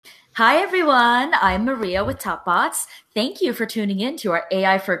Hi, everyone. I'm Maria with TopBots. Thank you for tuning in to our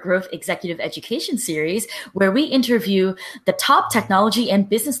AI for Growth Executive Education series, where we interview the top technology and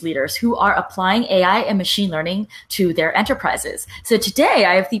business leaders who are applying AI and machine learning to their enterprises. So today,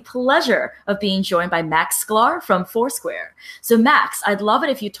 I have the pleasure of being joined by Max Sklar from Foursquare. So Max, I'd love it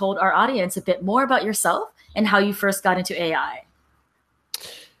if you told our audience a bit more about yourself and how you first got into AI.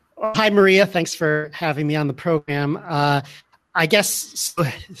 Hi, Maria. Thanks for having me on the program. I guess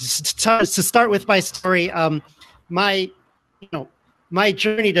to start with my story, my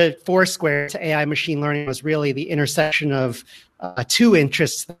journey to Foursquare to AI machine learning was really the intersection of two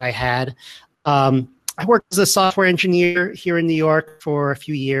interests that I had. I worked as a software engineer here in New York for a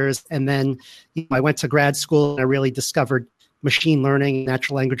few years, and then I went to grad school and I really discovered machine learning and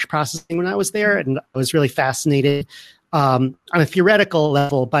natural language processing when I was there, and I was really fascinated on a theoretical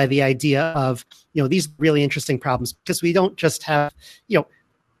level by the idea of these really interesting problems, because we don't just have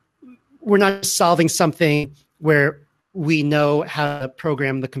we're not solving something where we know how to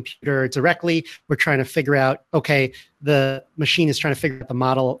program the computer directly. We're trying to figure out, okay, the machine is trying to figure out the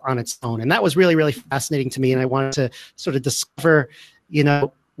model on its own. And that was really, really fascinating to me. And I wanted to sort of discover,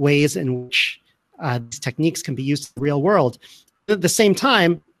 ways in which these techniques can be used in the real world. At the same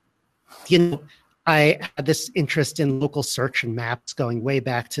time, I had this interest in local search and maps going way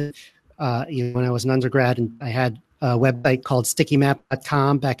back to when I was an undergrad, and I had a website called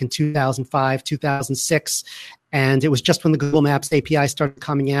stickymap.com back in 2005, 2006. And it was just when the Google Maps API started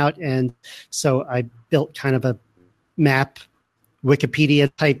coming out. And so I built kind of a map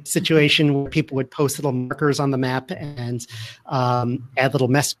Wikipedia type situation where people would post little markers on the map and add little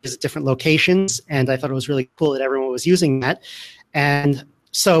messages at different locations. And I thought it was really cool that everyone was using that. And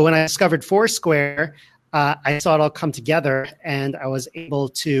so when I discovered Foursquare, I saw it all come together, and I was able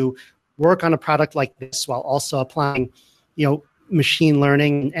to work on a product like this while also applying, machine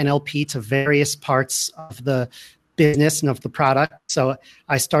learning and NLP to various parts of the business and of the product. So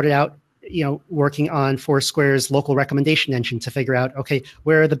I started out, working on Foursquare's local recommendation engine to figure out, okay,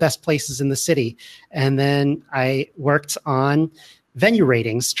 where are the best places in the city? And then I worked on venue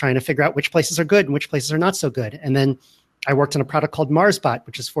ratings, trying to figure out which places are good and which places are not so good. And then I worked on a product called MarsBot,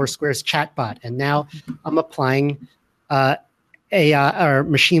 which is Foursquare's chatbot. And now I'm applying AI or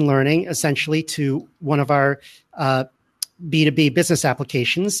machine learning essentially to one of our B2B business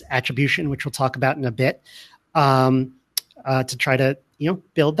applications, Attribution, which we'll talk about in a bit, to try to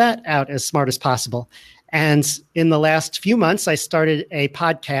build that out as smart as possible. And in the last few months, I started a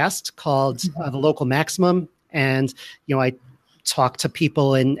podcast called The Local Maximum. And, I talk to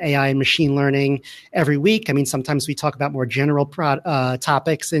people in AI and machine learning every week. I mean, sometimes we talk about more general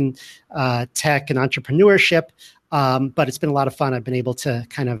topics in tech and entrepreneurship, but it's been a lot of fun. I've been able to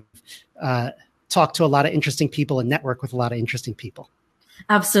kind of talk to a lot of interesting people and network with a lot of interesting people.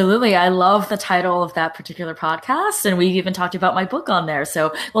 Absolutely. I love the title of that particular podcast. And we've even talked about my book on there.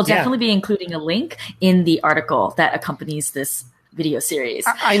 So we'll definitely be including a link in the article that accompanies this video series.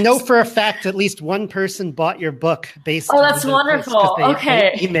 I know for a fact at least one person bought your book based on that's wonderful.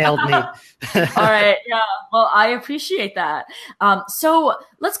 They emailed me. All right. Yeah. Well, I appreciate that. So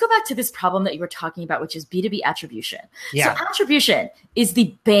let's go back to this problem that you were talking about, which is B2B attribution. Yeah. So attribution is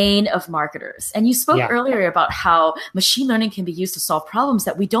the bane of marketers. And you spoke earlier about how machine learning can be used to solve problems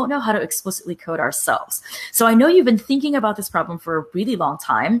that we don't know how to explicitly code ourselves. So I know you've been thinking about this problem for a really long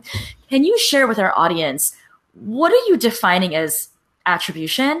time. Can you share with our audience, what are you defining as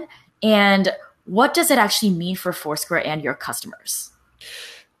attribution, and what does it actually mean for Foursquare and your customers?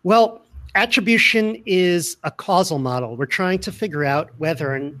 Well, attribution is a causal model. We're trying to figure out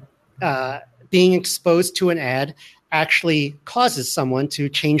whether being exposed to an ad actually causes someone to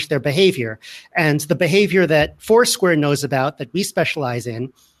change their behavior. And the behavior that Foursquare knows about, that we specialize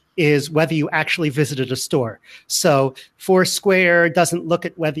in, is whether you actually visited a store. So Foursquare doesn't look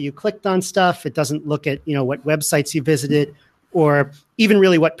at whether you clicked on stuff. It doesn't look at, what websites you visited or even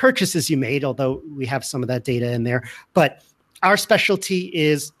really what purchases you made, although we have some of that data in there. But our specialty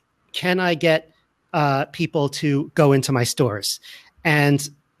is, can I get people to go into my stores? And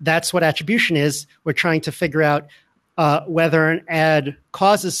that's what attribution is. We're trying to figure out whether an ad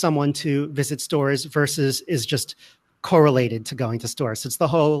causes someone to visit stores versus is just correlated to going to stores. So it's the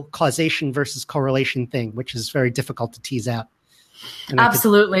whole causation versus correlation thing, which is very difficult to tease out.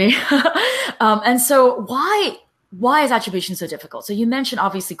 Absolutely. And so why is attribution so difficult? So you mentioned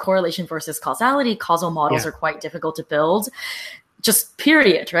obviously correlation versus causality. Causal models are quite difficult to build, just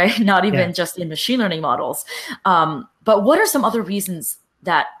period, right? Not even just in machine learning models. But what are some other reasons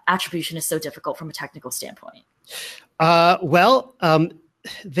that attribution is so difficult from a technical standpoint? There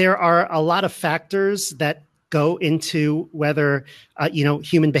are a lot of factors that go into whether,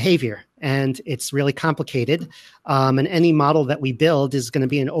 human behavior. And it's really complicated. And any model that we build is going to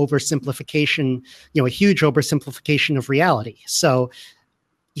be an oversimplification, a huge oversimplification of reality. So,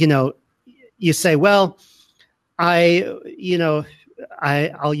 you say, well, I'll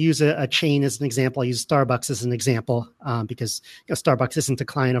use a chain as an example. I'll use Starbucks as an example because Starbucks isn't a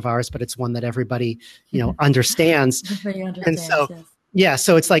client of ours, but it's one that everybody, understands. And so, yes.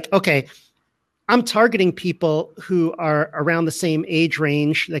 So it's like, okay, I'm targeting people who are around the same age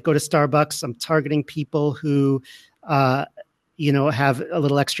range that go to Starbucks. I'm targeting people who, have a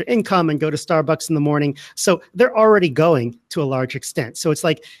little extra income and go to Starbucks in the morning. So they're already going to a large extent. So it's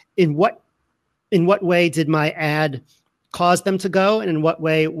like, in what way did my ad cause them to go, and in what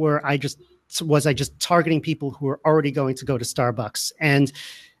way was I just targeting people who are already going to go to Starbucks? And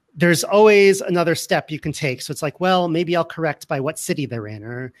there's always another step you can take. So it's like, well, maybe I'll correct by what city they're in,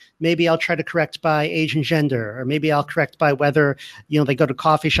 or maybe I'll try to correct by age and gender, or maybe I'll correct by whether, they go to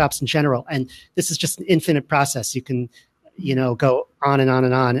coffee shops in general. And this is just an infinite process. You can, go on and on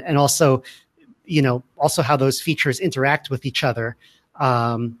and on. And also, also how those features interact with each other.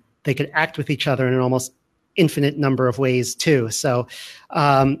 They could act with each other in an almost infinite number of ways too. So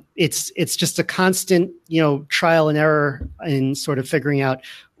it's just a constant, trial and error in sort of figuring out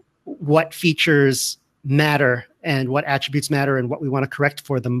what features matter and what attributes matter and what we want to correct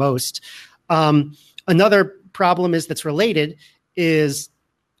for the most. Another problem that's related is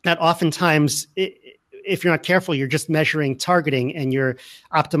that oftentimes, if you're not careful, you're just measuring targeting and you're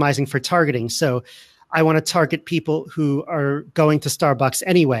optimizing for targeting. So I want to target people who are going to Starbucks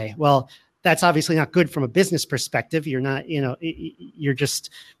anyway. Well, that's obviously not good from a business perspective. You're not, you're just,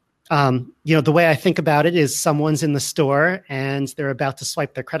 the way I think about it is someone's in the store and they're about to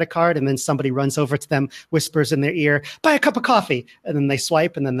swipe their credit card, and then somebody runs over to them, whispers in their ear, buy a cup of coffee. And then they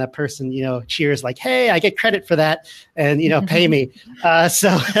swipe, and then that person, cheers like, hey, I get credit for that, and, pay me.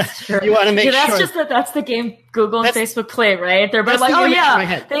 So sure. You want to make sure. That's the game Google and Facebook play, right? They're both like, oh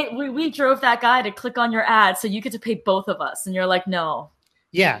yeah, we drove that guy to click on your ad, so you get to pay both of us. And you're like, no.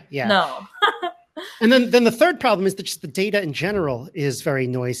 Yeah. No. And then the third problem is that just the data in general is very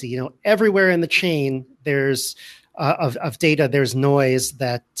noisy. Everywhere in the chain, there's of data, there's noise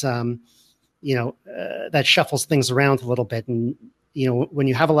that that shuffles things around a little bit. And when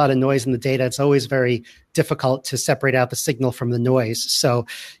you have a lot of noise in the data, it's always very difficult to separate out the signal from the noise. So,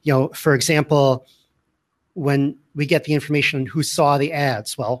 for example, when we get the information on who saw the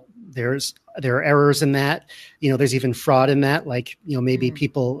ads, well, there are errors in that. There's even fraud in that. Like, maybe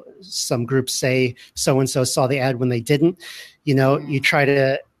some groups say so-and-so saw the ad when they didn't. You try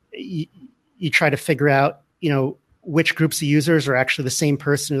to figure out, which groups of users are actually the same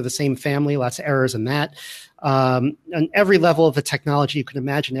person or the same family. Lots of errors in that. On every level of the technology you can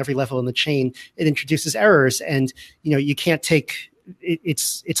imagine, every level in the chain, it introduces errors. And, you can't take,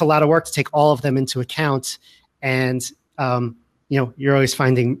 it's a lot of work to take all of them into account. And, you're always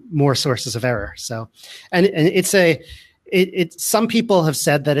finding more sources of error. So, and it's some people have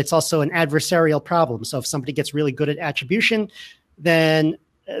said that it's also an adversarial problem. So if somebody gets really good at attribution, then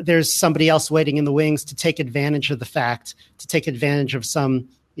there's somebody else waiting in the wings to take advantage of the fact, to take advantage of some,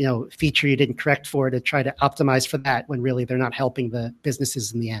 feature you didn't correct for, to try to optimize for that, when really they're not helping the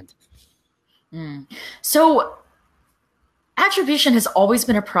businesses in the end. So attribution has always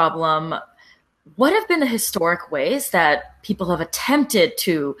been a problem. What have been the historic ways that people have attempted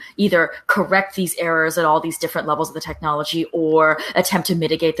to either correct these errors at all these different levels of the technology, or attempt to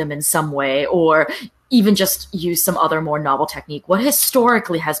mitigate them in some way, or even just use some other more novel technique? What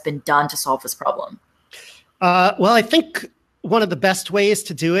historically has been done to solve this problem? Well, I think one of the best ways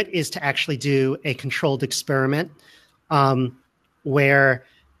to do it is to actually do a controlled experiment where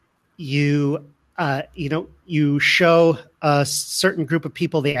you show a certain group of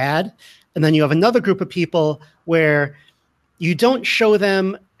people the ad, and then you have another group of people where you don't show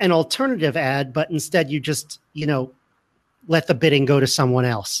them an alternative ad, but instead you just, let the bidding go to someone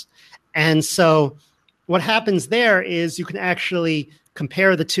else. And so what happens there is you can actually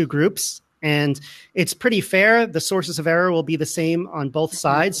compare the two groups, and it's pretty fair. The sources of error will be the same on both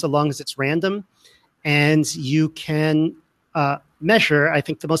sides, so long as it's random. And you can measure, I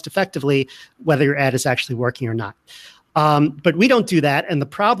think, the most effectively whether your ad is actually working or not. But we don't do that. And the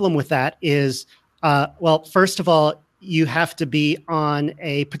problem with that is, first of all, you have to be on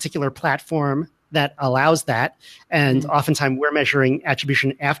a particular platform that allows that. And oftentimes we're measuring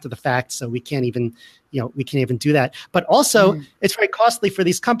attribution after the fact, so we can't even do that. But also it's very costly for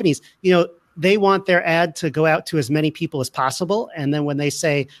these companies. They want their ad to go out to as many people as possible. And then when they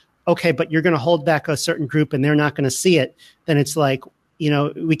say, okay, but you're going to hold back a certain group and they're not going to see it, then it's like,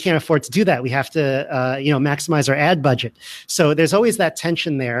 we can't afford to do that. We have to, maximize our ad budget. So there's always that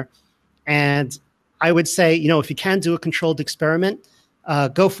tension there. And I would say, if you can do a controlled experiment,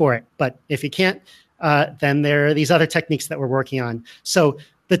 go for it. But if you can't, then there are these other techniques that we're working on. So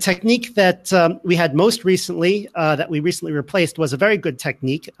the technique that we had most recently, that we recently replaced, was a very good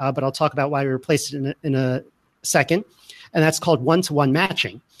technique, but I'll talk about why we replaced it in a second. And that's called one-to-one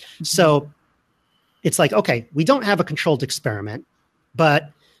matching. Mm-hmm. So it's like, okay, we don't have a controlled experiment,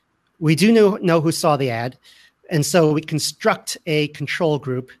 but we do know who saw the ad. And so we construct a control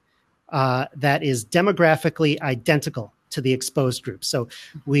group that is demographically identical to the exposed group. So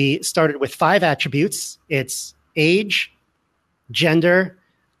we started with 5 attributes. It's age, gender,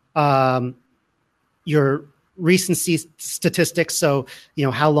 your recency statistics. So,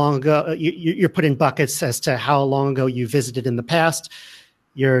 how long ago you're put in buckets as to how long ago you visited in the past,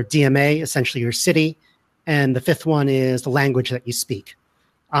 your DMA, essentially your city. And the 5th one is the language that you speak.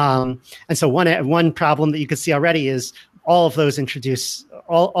 And so one problem that you can see already is all of those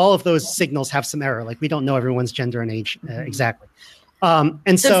all of those signals have some error. Like we don't know everyone's gender and age exactly.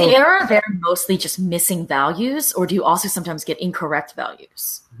 And so is the error there mostly just missing values, or do you also sometimes get incorrect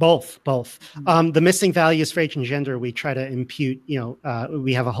values? Both. The missing values for age and gender, we try to impute,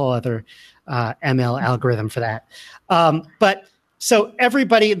 we have a whole other ML algorithm for that. But so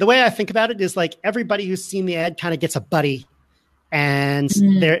everybody, the way I think about it is like everybody who's seen the ad kind of gets a buddy, and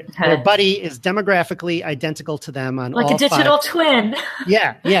their buddy is demographically identical to them on like all a digital 5. twin.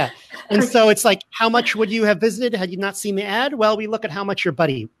 Yeah. And so it's like, how much would you have visited had you not seen the ad? Well, we look at how much your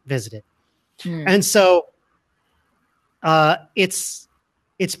buddy visited. And so it's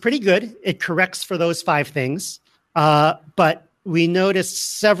pretty good. It corrects for those 5 things. But we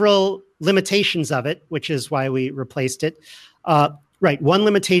noticed several limitations of it, which is why we replaced it. Right. One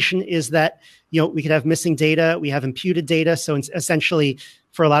limitation is that, we could have missing data. We have imputed data. So essentially,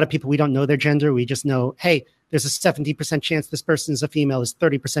 for a lot of people, we don't know their gender. We just know, hey, there's a 70% chance this person is a female. There's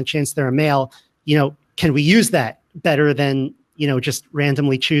 30% chance they're a male. Can we use that better than, just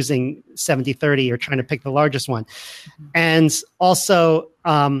randomly choosing 70-30 or trying to pick the largest one? And also,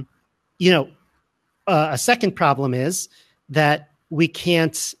 a second problem is that we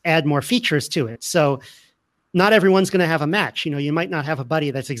can't add more features to it. So not everyone's going to have a match. You might not have a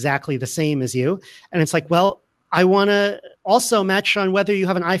buddy that's exactly the same as you. And it's like, well, I want to also match on whether you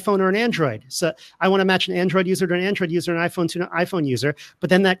have an iPhone or an Android. So I want to match an Android user to an Android user, an iPhone to an iPhone user. But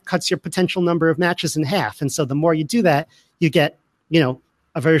then that cuts your potential number of matches in half. And so the more you do that, you get, a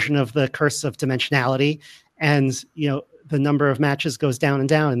version of the curse of dimensionality. And, the number of matches goes down and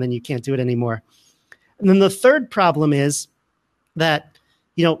down, and then you can't do it anymore. And then the third problem is that,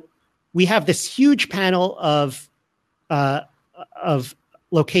 we have this huge panel of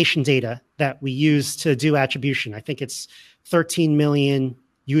location data that we use to do attribution. I think it's 13 million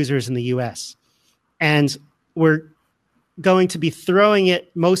users in the US. And we're going to be throwing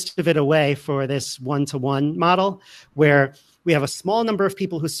most of it away for this one-to-one model, where we have a small number of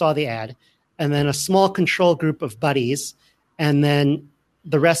people who saw the ad, and then a small control group of buddies, and then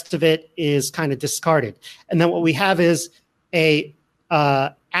the rest of it is kind of discarded. And then what we have is an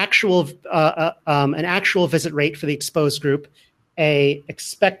actual visit rate for the exposed group, a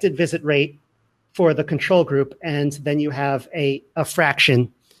expected visit rate for the control group, and then you have a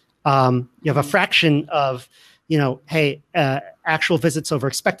fraction. You have a fraction of, actual visits over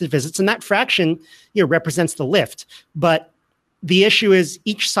expected visits, and that fraction, represents the lift. But the issue is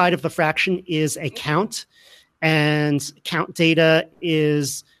each side of the fraction is a count, and count data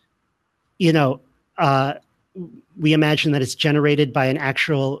is, we imagine that it's generated by an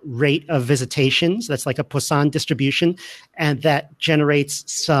actual rate of visitations. That's like a Poisson distribution, and that generates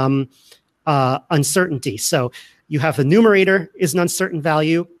some uncertainty. So you have the numerator is an uncertain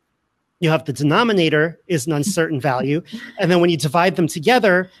value. You have the denominator is an uncertain value. And then when you divide them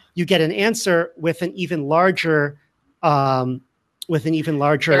together, you get an answer with an even larger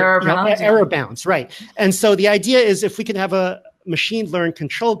error bounds. Right. And so the idea is, if we can have a machine learned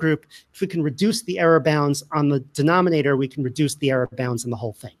control group, if we can reduce the error bounds on the denominator, we can reduce the error bounds in the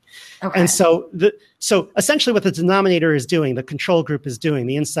whole thing. Okay. And so essentially what the denominator is doing, the control group is doing,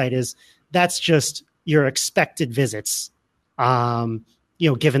 the insight is that's just your expected visits, given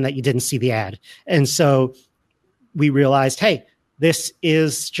that you didn't see the ad. And so we realized, hey, this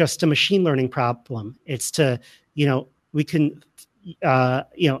is just a machine learning problem. It's to, we can,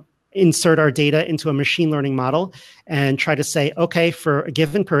 insert our data into a machine learning model and try to say, okay, for a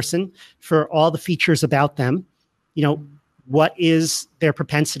given person, for all the features about them, what is their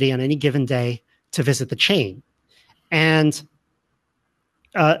propensity on any given day to visit the chain? And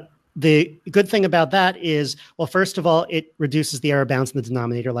the good thing about that is, well, first of all, it reduces the error bounds in the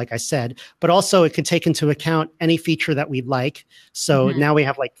denominator, like I said, but also it can take into account any feature that we'd like. So now we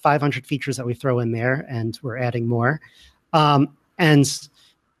have like 500 features that we throw in there, and we're adding more. And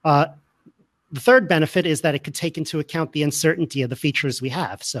the third benefit is that it could take into account the uncertainty of the features we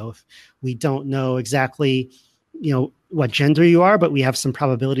have. So if we don't know exactly, what gender you are, but we have some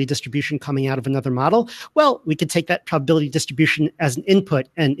probability distribution coming out of another model, well, we could take that probability distribution as an input,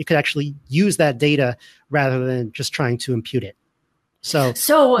 and it could actually use that data rather than just trying to impute it. So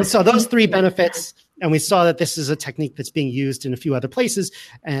we saw those three benefits, and we saw that this is a technique that's being used in a few other places,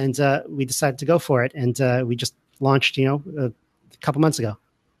 and we decided to go for it. And we just launched, a couple months ago.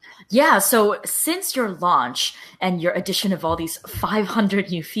 Yeah, so since your launch and your addition of all these 500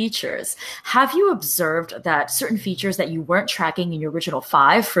 new features, have you observed that certain features that you weren't tracking in your original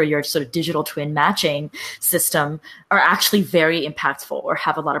 5 for your sort of digital twin matching system are actually very impactful or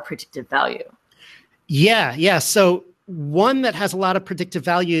have a lot of predictive value? Yeah. So one that has a lot of predictive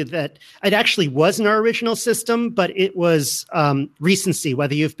value that it actually was in our original system, but it was recency,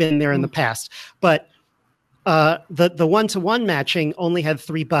 whether you've been there in the past. But the one-to-one matching only had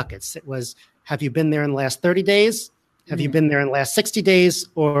 3 buckets. It was, have you been there in the last 30 days? Have you been there in the last 60 days?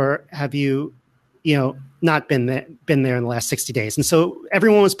 Or have you, not been there in the last 60 days? And so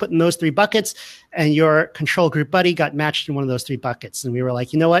everyone was put in those 3 buckets, and your control group buddy got matched in one of those 3 buckets. And we were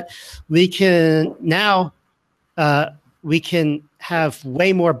like, you know what? We can now, we can have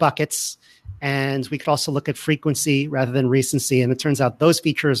way more buckets. And we could also look at frequency rather than recency. And it turns out those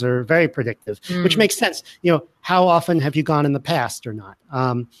features are very predictive, which makes sense. How often have you gone in the past or not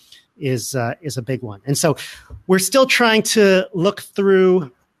is a big one. And so we're still trying to look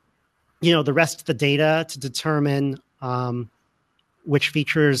through, the rest of the data to determine which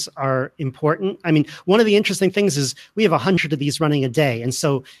features are important. I mean, one of the interesting things is we have 100 of these running a day. And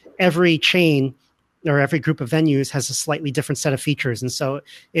so every chain or every group of venues has a slightly different set of features. And so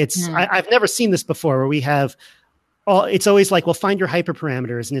it's, I've never seen this before where we have it's always like, well, find your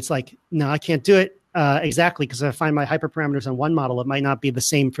hyperparameters. And it's like, no, I can't do it exactly, because if I find my hyperparameters on one model, it might not be the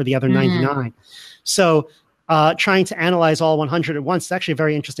same for the other 99. So trying to analyze all 100 at once is actually a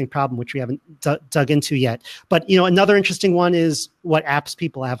very interesting problem, which we haven't dug into yet. But, another interesting one is what apps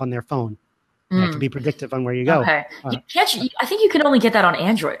people have on their phone. That can be predictive on where you go. Okay. I think you can only get that on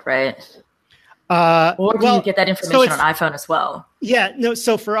Android, right? Or do you get that information on iPhone as well? Yeah, no.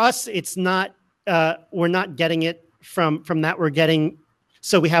 So for us, it's not. We're not getting it from that. We're getting.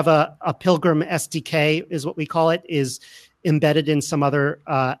 So we have a Pilgrim SDK, is what we call it, is embedded in some other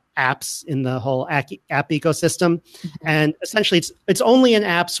apps in the whole app ecosystem, and essentially, it's only in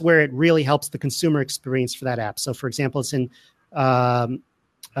apps where it really helps the consumer experience for that app. So, for example, it's in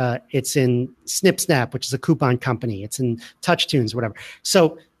SnipSnap, which is a coupon company. It's in TouchTunes, whatever.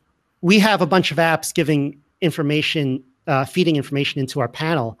 So we have a bunch of apps giving information, feeding information into our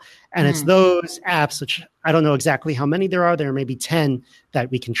panel. And it's those apps, which I don't know exactly how many there are. There are maybe 10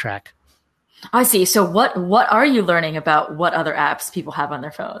 that we can track. I see. So what are you learning about what other apps people have on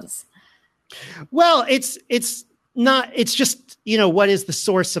their phones? Well, it's just, what is the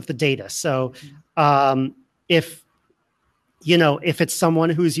source of the data? So if it's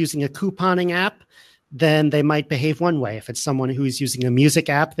someone who's using a couponing app, then they might behave one way. If it's someone who's using a music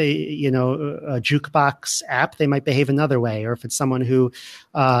app, a jukebox app, they might behave another way. Or if it's someone who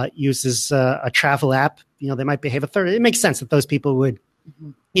uses a travel app, they might behave a third. It makes sense that those people would,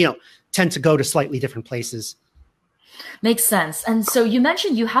 tend to go to slightly different places. Makes sense. And so you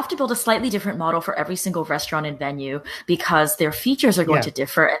mentioned you have to build a slightly different model for every single restaurant and venue because their features are going to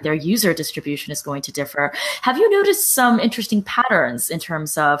differ and their user distribution is going to differ. Have you noticed some interesting patterns in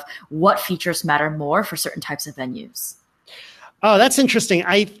terms of what features matter more for certain types of venues? Oh, that's interesting.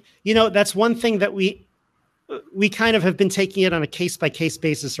 That's one thing that we kind of have been taking it on a case-by-case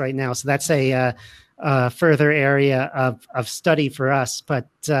basis right now. So that's a further area of study for us. But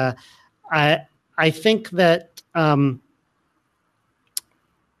I think that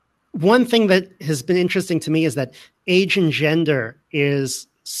one thing that has been interesting to me is that age and gender is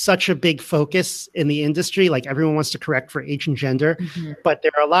such a big focus in the industry. Like everyone wants to correct for age and gender, but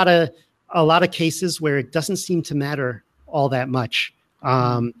there are a lot of cases where it doesn't seem to matter all that much,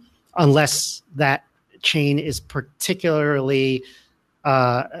 unless that chain is particularly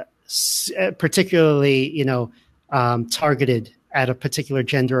targeted at a particular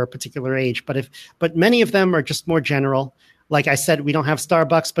gender or a particular age. But many of them are just more general. Like I said, we don't have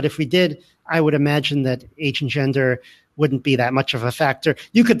Starbucks, but if we did, I would imagine that age and gender wouldn't be that much of a factor.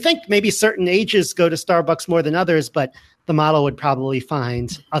 You could think maybe certain ages go to Starbucks more than others, but the model would probably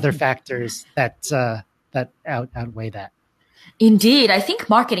find other factors that outweigh that. Indeed, I think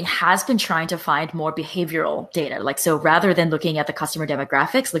marketing has been trying to find more behavioral data. Like, so rather than looking at the customer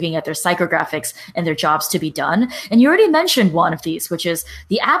demographics, looking at their psychographics and their jobs to be done. And you already mentioned one of these, which is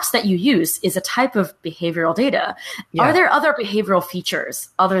the apps that you use is a type of behavioral data. Yeah. Are there other behavioral features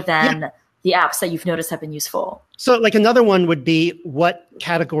other than the apps that you've noticed have been useful? So like another one would be what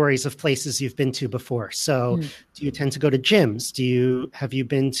categories of places you've been to before. So do you tend to go to gyms? Have you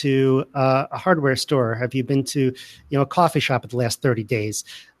been to a hardware store? Have you been to, a coffee shop at the last 30 days?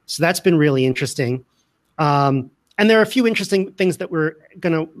 So that's been really interesting. And there are a few interesting things that we're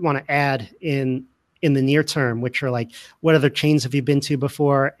going to want to add in the near term, which are like, what other chains have you been to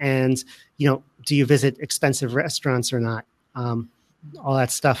before? And, do you visit expensive restaurants or not? All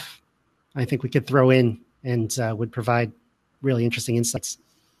that stuff I think we could throw in and would provide really interesting insights.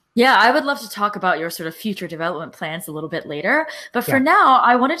 Yeah, I would love to talk about your sort of future development plans a little bit later. But for now,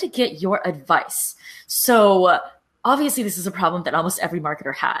 I wanted to get your advice. So obviously, this is a problem that almost every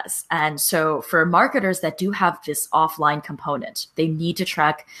marketer has. And so for marketers that do have this offline component, they need to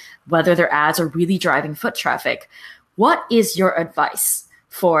track whether their ads are really driving foot traffic. What is your advice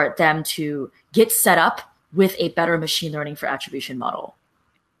for them to get set up with a better machine learning for attribution model?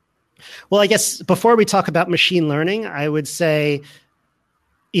 Well, I guess before we talk about machine learning, I would say,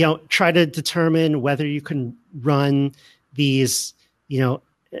 try to determine whether you can run these,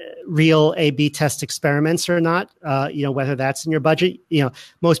 real A/B test experiments or not, whether that's in your budget.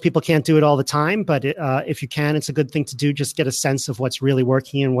 Most people can't do it all the time, but if you can, it's a good thing to do. Just get a sense of what's really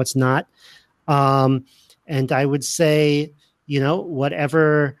working and what's not. And I would say,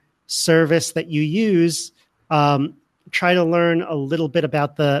 whatever service that you use, try to learn a little bit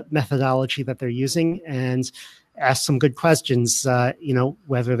about the methodology that they're using and ask some good questions,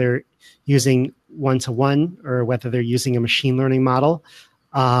 whether they're using one-to-one or whether they're using a machine learning model.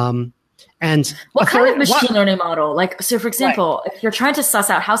 And what kind of machine learning model? Like, so for example, if you're trying to suss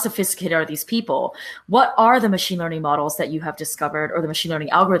out how sophisticated are these people, what are the machine learning models that you have discovered or the machine learning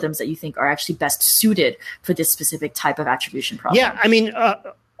algorithms that you think are actually best suited for this specific type of attribution problem? Yeah, I mean,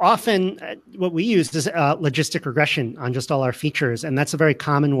 often what we use is logistic regression on just all our features. And that's a very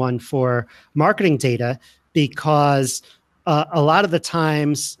common one for marketing data because a lot of the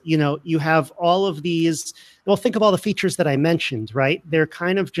times, you have all of these, well, think of all the features that I mentioned, right? They're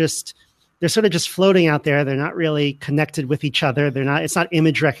sort of just floating out there. They're not really connected with each other. It's not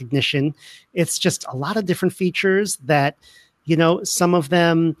image recognition. It's just a lot of different features that, some of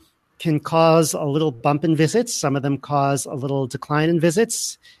them can cause a little bump in visits. Some of them cause a little decline in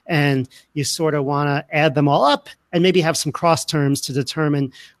visits. And you sort of want to add them all up and maybe have some cross terms to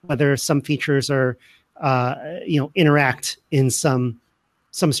determine whether some features are, interact in some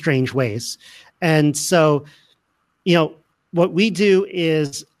strange ways. And so, what we do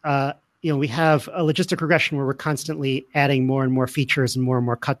is, we have a logistic regression where we're constantly adding more and more features and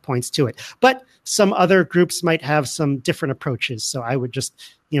more cut points to it. But some other groups might have some different approaches. So I would just,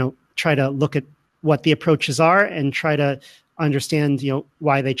 try to look at what the approaches are and try to understand,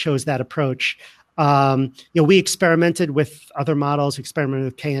 why they chose that approach. We experimented with other models. We experimented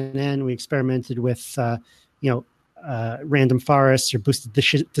with KNN. We experimented with, random forests or boosted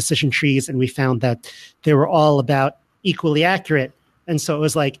decision trees, and we found that they were all about equally accurate. And so it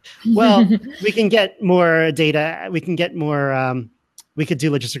was like, well, we can get more data. We can get more. We could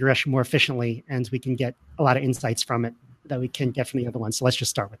do logistic regression more efficiently, and we can get a lot of insights from it that we can get from the other one. So let's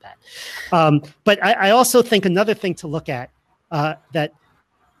just start with that. But I also think another thing to look at that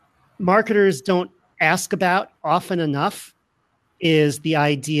marketers don't ask about often enough is the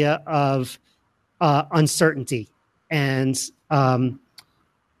idea of uncertainty and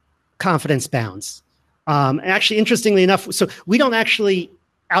confidence bounds. And actually, interestingly enough, so we don't actually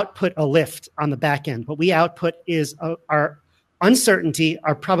output a lift on the back end. What we output is our uncertainty,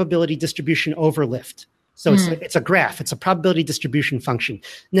 our probability distribution over lift. So it's a graph. It's a probability distribution function.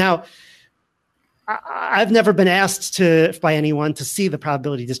 Now, I've never been asked by anyone to see the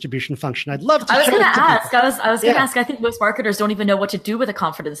probability distribution function. I'd love to. I was going to ask. I was going to ask. I think most marketers don't even know what to do with a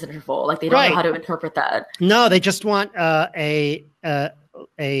confidence interval. Like they don't know how to interpret that. No, they just want a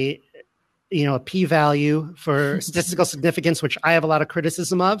p-value for statistical significance, which I have a lot of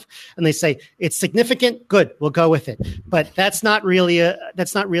criticism of. And they say it's significant. Good, we'll go with it. But that's not really a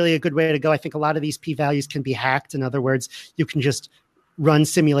good way to go. I think a lot of these p-values can be hacked. In other words, you can just run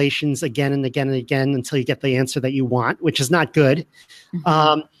simulations again and again and again until you get the answer that you want, which is not good.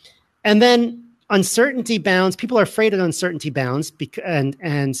 Mm-hmm. And then uncertainty bounds. People are afraid of uncertainty bounds and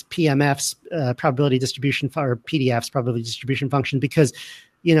PMFs, probability distribution, or PDFs, probability distribution function, because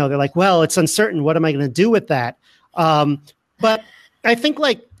they're like, well, it's uncertain. What am I going to do with that? But I think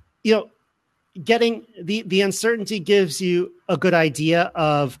getting the uncertainty gives you a good idea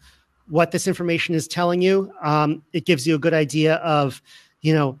of what this information is telling you. It gives you a good idea of,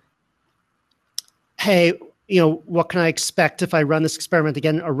 hey, what can I expect if I run this experiment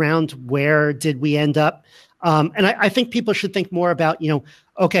again? Around where did we end up? And I think people should think more about,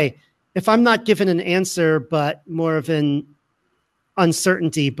 okay, if I'm not given an answer, but more of an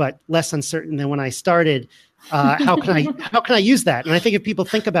uncertainty, but less uncertain than when I started, how can I use that? And I think if people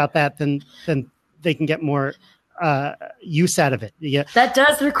think about that, then they can get more use out of it. Yeah, that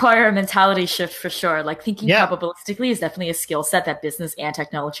does require a mentality shift for sure. Like thinking probabilistically is definitely a skill set that business and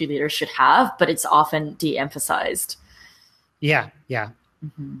technology leaders should have, but it's often de-emphasized. Yeah.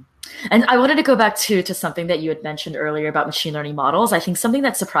 Mm-hmm. And I wanted to go back to something that you had mentioned earlier about machine learning models. I think something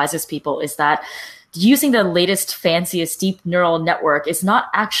that surprises people is that using the latest, fanciest deep neural network is not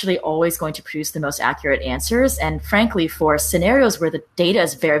actually always going to produce the most accurate answers. And frankly, for scenarios where the data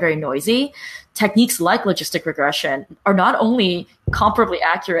is very, very noisy, techniques like logistic regression are not only comparably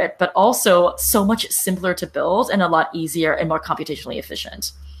accurate, but also so much simpler to build and a lot easier and more computationally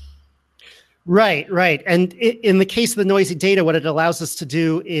efficient. Right. And in the case of the noisy data, what it allows us to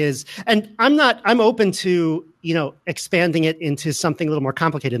do is, and I'm open to, expanding it into something a little more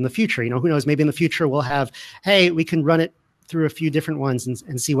complicated in the future. Who knows, maybe in the future we'll have, hey, we can run it through a few different ones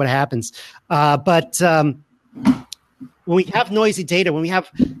and see what happens. But when we have noisy data, when we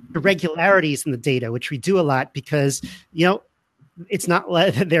have irregularities in the data, which we do a lot because, it's not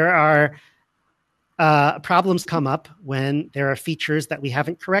there are problems come up when there are features that we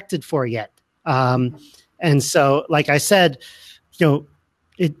haven't corrected for yet. And so, like I said,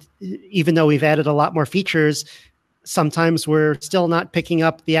 even though we've added a lot more features, sometimes we're still not picking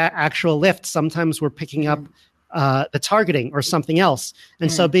up the actual lift. Sometimes we're picking up the targeting or something else.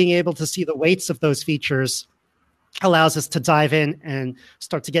 And so being able to see the weights of those features allows us to dive in and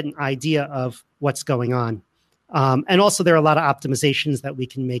start to get an idea of what's going on. And also there are a lot of optimizations that we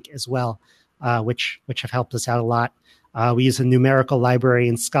can make as well, which have helped us out a lot. We use a numerical library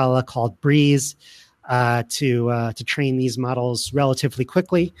in Scala called Breeze to train these models relatively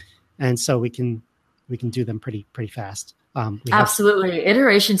quickly, and so we can do them pretty fast. Absolutely,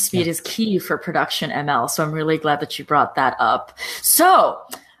 iteration speed is key for production ML. So I'm really glad that you brought that up. So,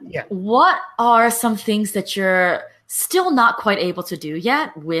 what are some things that you're still not quite able to do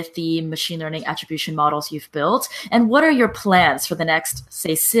yet with the machine learning attribution models you've built? And what are your plans for the next,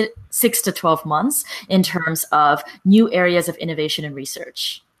 say, 6 to 12 months in terms of new areas of innovation and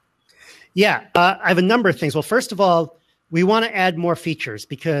research? Yeah, I have a number of things. Well, first of all, we want to add more features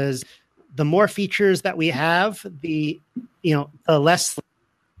because the more features that we have, the less.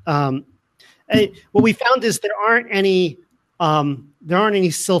 What we found is there aren't any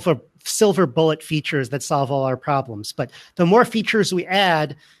silver bullet features that solve all our problems. But the more features we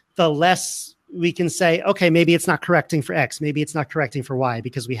add, the less we can say, okay, maybe it's not correcting for X, maybe it's not correcting for Y,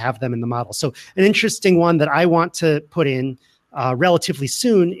 because we have them in the model. So an interesting one that I want to put in relatively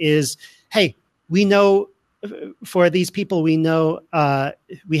soon is, hey, we know for these people, we know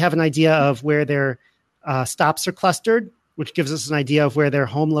we have an idea of where their stops are clustered, which gives us an idea of where their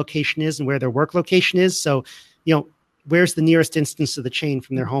home location is and where their work location is. So, where's the nearest instance of the chain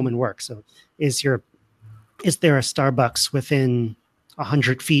from their home and work? So is there a Starbucks within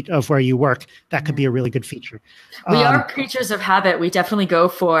 100 feet of where you work? That could be a really good feature. We are creatures of habit. We definitely go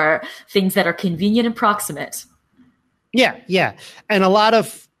for things that are convenient and proximate. Yeah. And a lot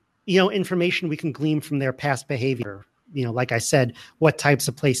of, information we can glean from their past behavior. Like I said, what types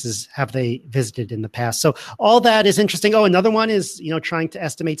of places have they visited in the past? So all that is interesting. Oh, another one is, trying to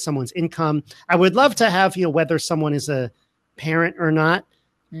estimate someone's income. I would love to have, whether someone is a parent or not,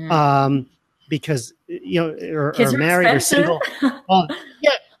 because, or married or single.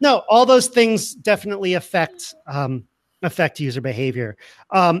 All those things definitely affect user behavior.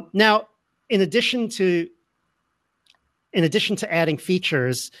 Now, in addition to adding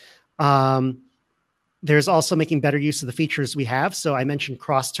features, there's also making better use of the features we have. So I mentioned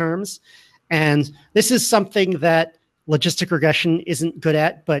cross terms, and this is something that logistic regression isn't good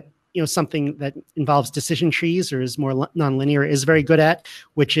at, but something that involves decision trees or is more nonlinear is very good at,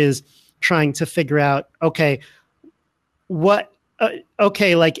 which is trying to figure out, I'm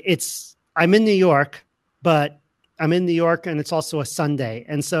in New York, but I'm in New York and it's also a Sunday.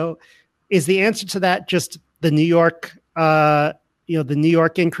 And so is the answer to that just the New York, the New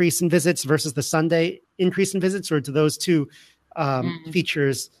York increase in visits versus the Sunday increase in visits, or do those two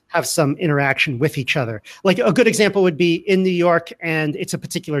features have some interaction with each other? Like a good example would be in New York and it's a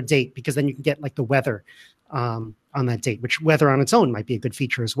particular date, because then you can get like the weather on that date, which weather on its own might be a good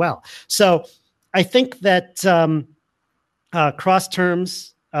feature as well. So I think that cross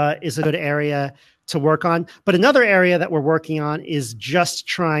terms is a good area to work on. But another area that we're working on is just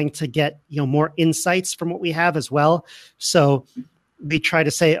trying to get more insights from what we have as well. So we try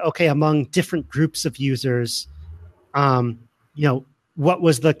to say, okay, among different groups of users, what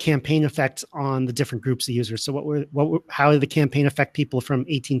was the campaign effect on the different groups of users? So how did the campaign affect people from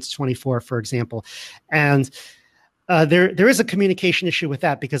 18 to 24, for example? And there is a communication issue with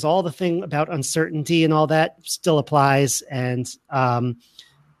that, because all the thing about uncertainty and all that still applies. And,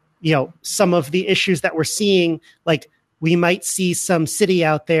 some of the issues that we're seeing, like we might see some city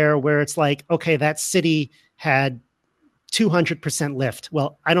out there where it's like, okay, that city had 200% lift.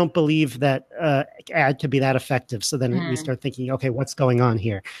 Well, I don't believe that ad could be that effective. So then we start thinking, okay, what's going on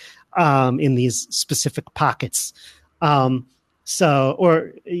here in these specific pockets? Or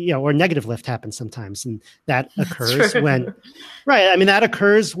negative lift happens sometimes, and that occurs when, right? I mean, that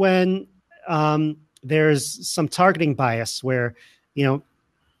occurs when there's some targeting bias where,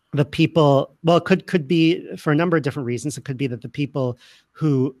 the people. Well, it could be for a number of different reasons. It could be that the people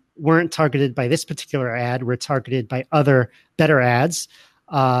who weren't targeted by this particular ad were targeted by other better ads.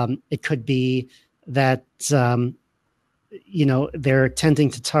 It could be that they're tending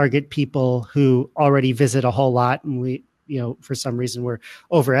to target people who already visit a whole lot, and we, for some reason we're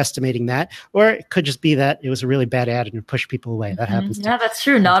overestimating that. Or it could just be that it was a really bad ad and it pushed people away. That happens. Yeah, that's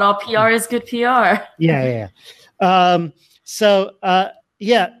true. Not all PR is good PR. Yeah.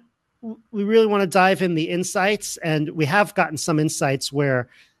 We really want to dive in the insights, and we have gotten some insights where,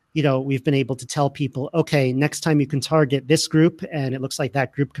 we've been able to tell people, okay, next time you can target this group, and it looks like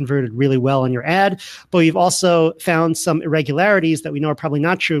that group converted really well on your ad. But we've also found some irregularities that we know are probably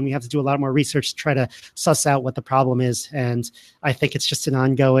not true, and we have to do a lot more research to try to suss out what the problem is. And I think it's just an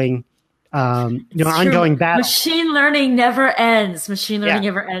ongoing ongoing battle. Machine learning never ends.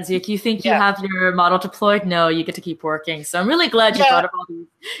 Never ends. You think you have your model deployed? No, you get to keep working. So I'm really glad you thought of all these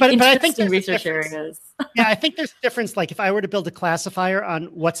interesting research areas. Yeah, I think there's a difference. Like if I were to build a classifier on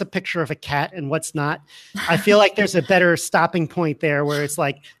what's a picture of a cat and what's not, I feel like there's a better stopping point there where it's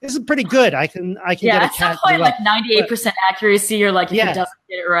like, this is pretty good. I can get a cat. At some point, like 98% accuracy, or like if it doesn't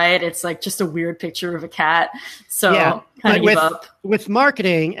get it right, it's like just a weird picture of a cat. So kind of give up. With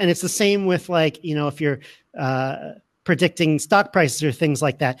marketing, and it's the same with like, if you're predicting stock prices or things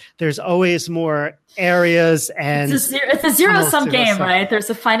like that, there's always more areas, and it's a zero-sum game, right?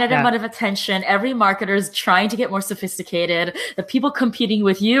 There's a finite amount of attention. Every marketer is trying to get more sophisticated. The people competing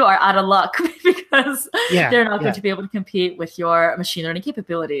with you are out of luck because they're not going to be able to compete with your machine learning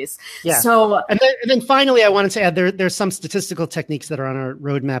capabilities. Yeah. So, and then finally, I wanted to add there's some statistical techniques that are on our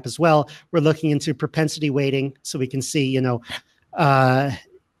roadmap as well. We're looking into propensity weighting, so we can see,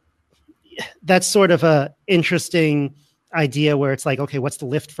 that's sort of a interesting idea where it's like, okay, what's the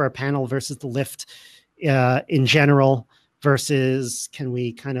lift for a panel versus the lift in general, versus can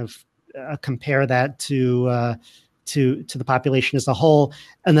we kind of compare that to the population as a whole?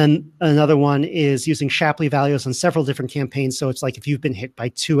 And then another one is using Shapley values on several different campaigns. So it's like if you've been hit by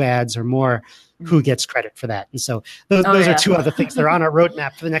 2 ads or more, who gets credit for that? And so those are 2 other things that are on our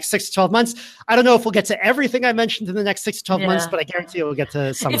roadmap for the next 6 to 12 months. I don't know if we'll get to everything I mentioned in the next 6 to 12 months, but I guarantee we'll get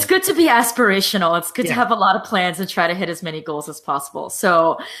to some. It's good to be aspirational. It's good to have a lot of plans and try to hit as many goals as possible.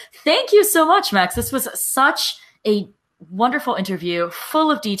 So thank you so much, Max. This was such a wonderful interview, full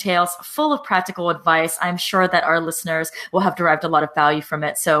of details, full of practical advice. I'm sure that our listeners will have derived a lot of value from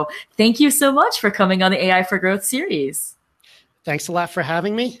it. So thank you so much for coming on the AI for Growth series. Thanks a lot for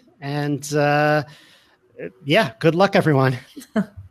having me. And good luck, everyone.